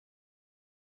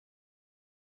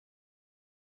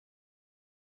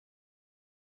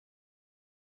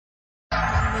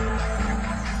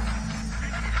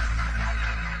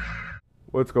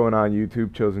What's going on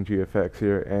YouTube? Chosen GFX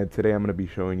here, and today I'm going to be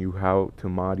showing you how to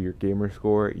mod your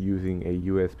Gamerscore using a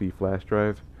USB flash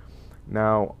drive.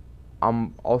 Now,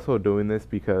 I'm also doing this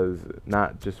because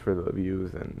not just for the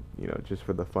views and just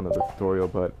for the fun of the tutorial,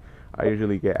 but I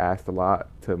usually get asked a lot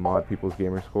to mod people's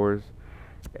Gamerscores,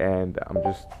 and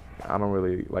I don't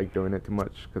really like doing it too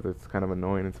much because it's kind of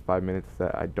annoying. It's 5 minutes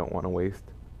that I don't want to waste.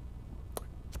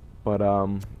 But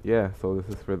yeah, so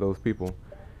this is for those people.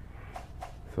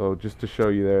 So just to show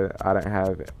you there, I don't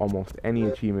have almost any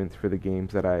achievements for the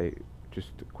games that I just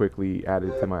quickly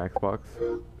added to my Xbox.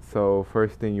 So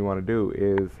first thing you want to do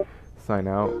is sign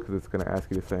out, because it's going to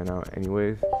ask you to sign out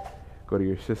anyways. Go to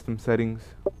your system settings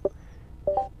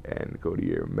and go to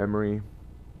your memory.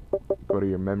 Go to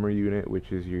your memory unit,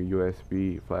 which is your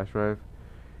USB flash drive,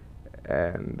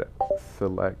 and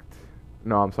select.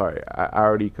 No, I'm sorry. I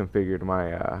already configured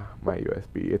my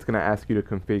USB. It's gonna ask you to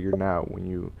configure now when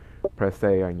you press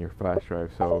A on your flash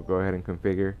drive. So go ahead and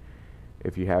configure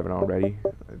if you haven't already.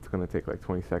 It's gonna take like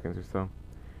 20 seconds or so.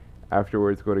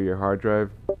 Afterwards, go to your hard drive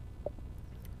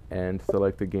and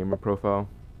select the gamer profile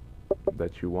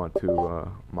that you want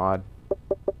to mod,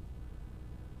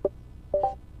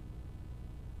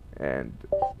 and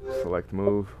select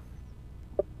move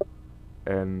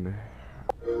and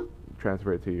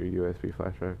transfer it to your USB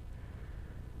flash drive.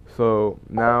 So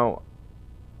now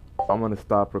I'm going to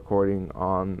stop recording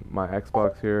on my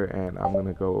Xbox here, and I'm going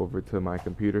to go over to my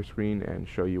computer screen and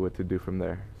show you what to do from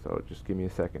there. So just give me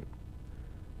a second.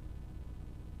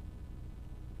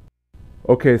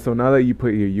 Okay, so now that you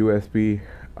put your USB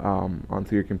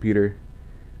onto your computer,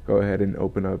 go ahead and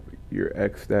open up your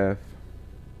Xtaf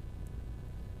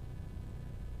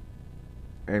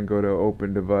and go to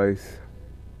open device.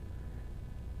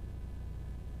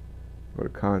 Go to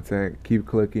content, keep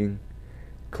clicking.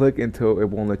 Click until it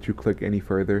won't let you click any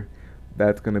further.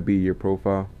 That's going to be your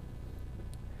profile.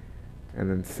 And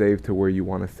then save to where you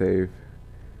want to save.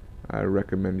 I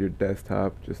recommend your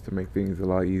desktop just to make things a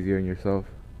lot easier on yourself.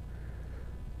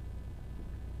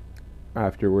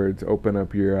 Afterwards, open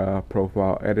up your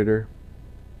profile editor.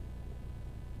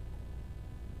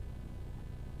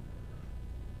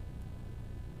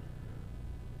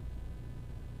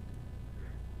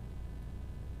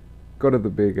 Go to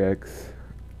the big X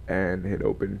and hit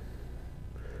open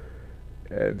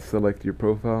and select your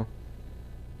profile.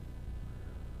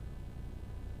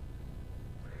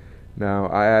 Now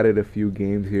I added a few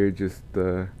games here just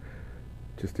to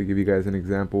give you guys an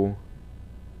example,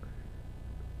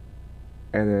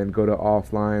 and then go to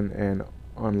offline and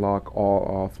unlock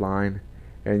all offline,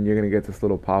 and you're gonna get this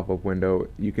little pop-up window.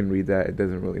 You can read that, it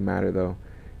doesn't really matter though.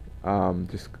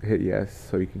 Just hit yes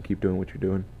so you can keep doing what you're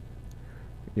doing.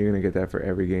 You're gonna get that for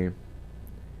every game.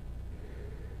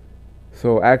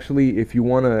 So actually, if you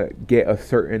want to get a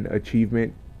certain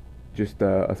achievement, just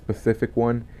a specific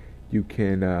one, you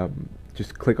can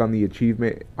just click on the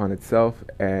achievement on itself,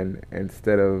 and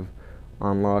instead of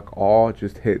unlock all,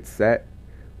 just hit set.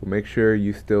 But make sure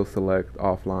you still select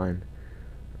offline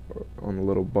on the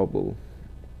little bubble.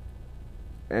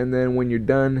 And then when you're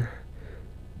done,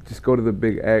 just go to the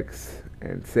big X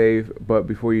and save. But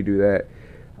before you do that,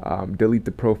 delete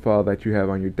the profile that you have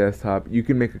on your desktop. You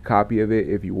can make a copy of it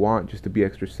if you want, just to be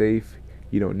extra safe.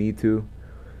 You don't need to.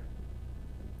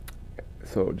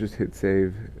 So just hit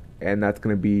save, and that's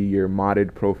going to be your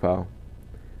modded profile.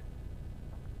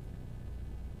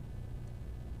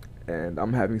 And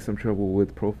I'm having some trouble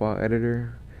with profile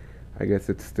editor. I guess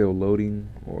it's still loading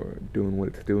or doing what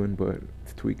it's doing, but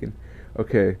it's tweaking.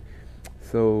 Okay,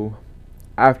 so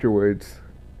afterwards,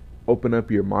 open up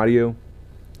your Modio,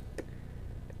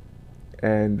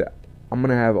 and I'm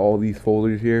gonna have all these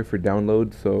folders here for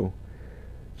download, so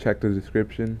check the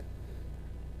description.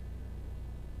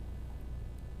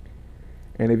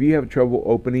 And if you have trouble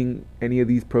opening any of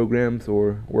these programs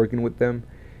or working with them,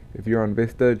 if you're on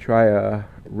Vista, try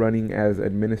running as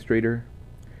administrator.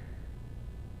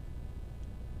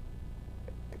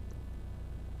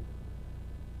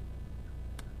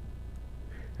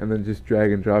 And then just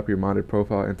drag and drop your modded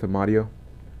profile into Modio.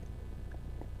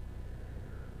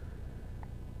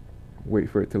 Wait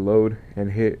for it to load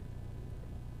and hit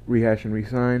rehash and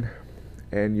resign,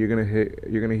 and you're gonna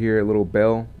hear a little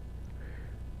bell,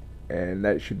 and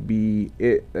that should be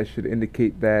it. That should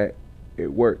indicate that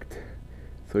it worked.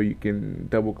 So you can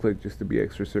double click just to be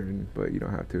extra certain, but you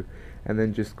don't have to. And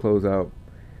then just close out,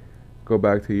 go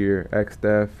back to your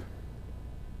Xtaf,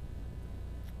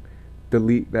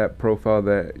 delete that profile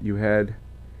that you had,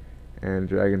 and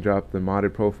drag and drop the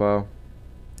modded profile,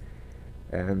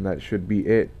 and that should be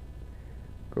it.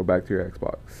 Go back to your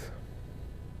Xbox.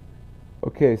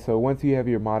 Okay, so once you have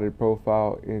your modded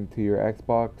profile into your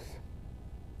Xbox,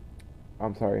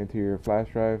 into your flash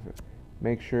drive,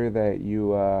 make sure that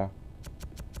you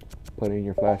put in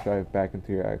your flash drive back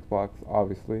into your Xbox,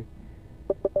 obviously.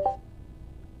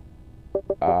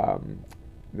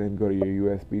 Then go to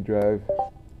your USB drive,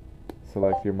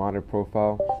 select your monitor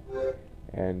profile,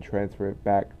 and transfer it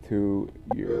back to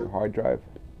your hard drive.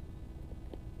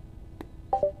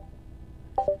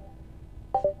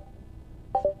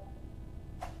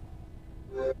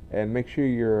 And make sure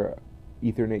your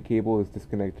Ethernet cable is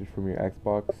disconnected from your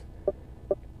Xbox,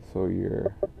 so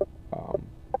you're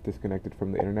disconnected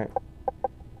from the internet,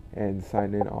 and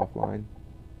sign in offline.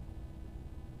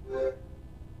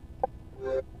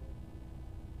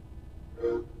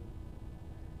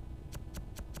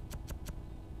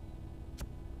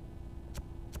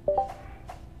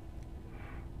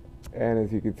 And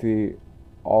as you can see,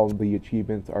 all the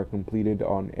achievements are completed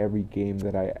on every game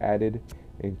that I added,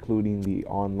 including the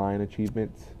online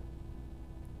achievements.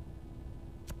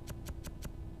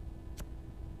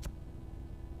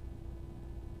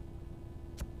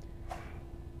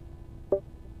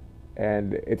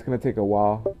 And it's going to take a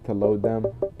while to load them,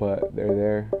 but they're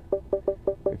there.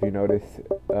 If you notice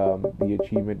the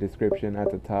achievement description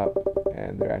at the top,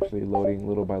 and they're actually loading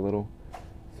little by little,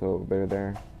 so they're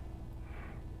there.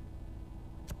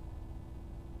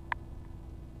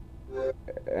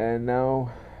 And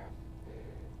now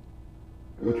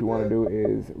what you want to do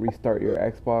is restart your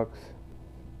Xbox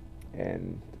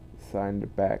and sign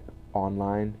back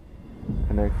online.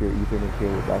 Connect your Ethernet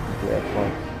cable back into your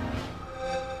Xbox.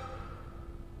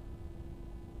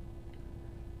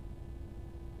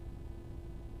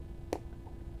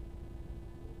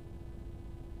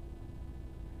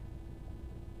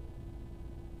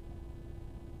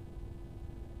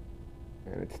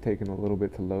 And it's taking a little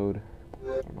bit to load. I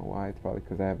don't know why. It's probably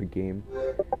because I have a game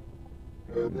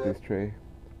in this tray.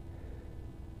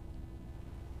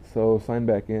 So sign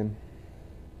back in.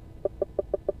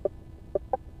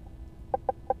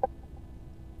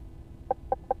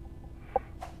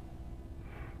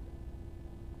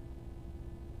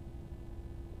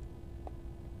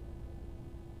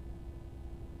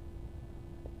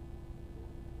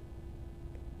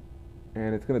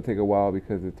 And it's going to take a while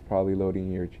because it's probably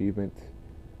loading your achievements.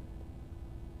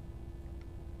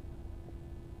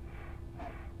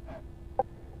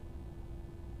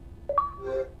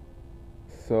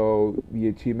 So the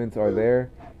achievements are there,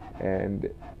 and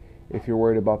if you're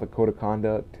worried about the code of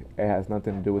conduct, it has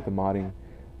nothing to do with the modding.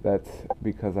 That's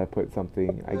because I put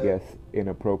something, I guess,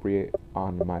 inappropriate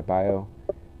on my bio,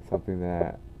 something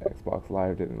that Xbox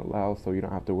Live didn't allow, so you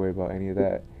don't have to worry about any of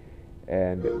that.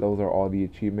 And those are all the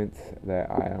achievements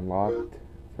that I unlocked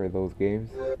for those games,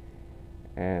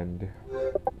 and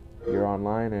you're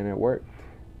online and it worked.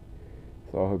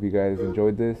 So I hope you guys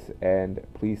enjoyed this, and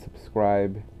please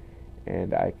subscribe,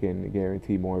 and I can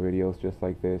guarantee more videos just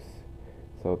like this.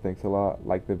 So thanks a lot.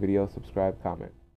 Like the video, subscribe, comment.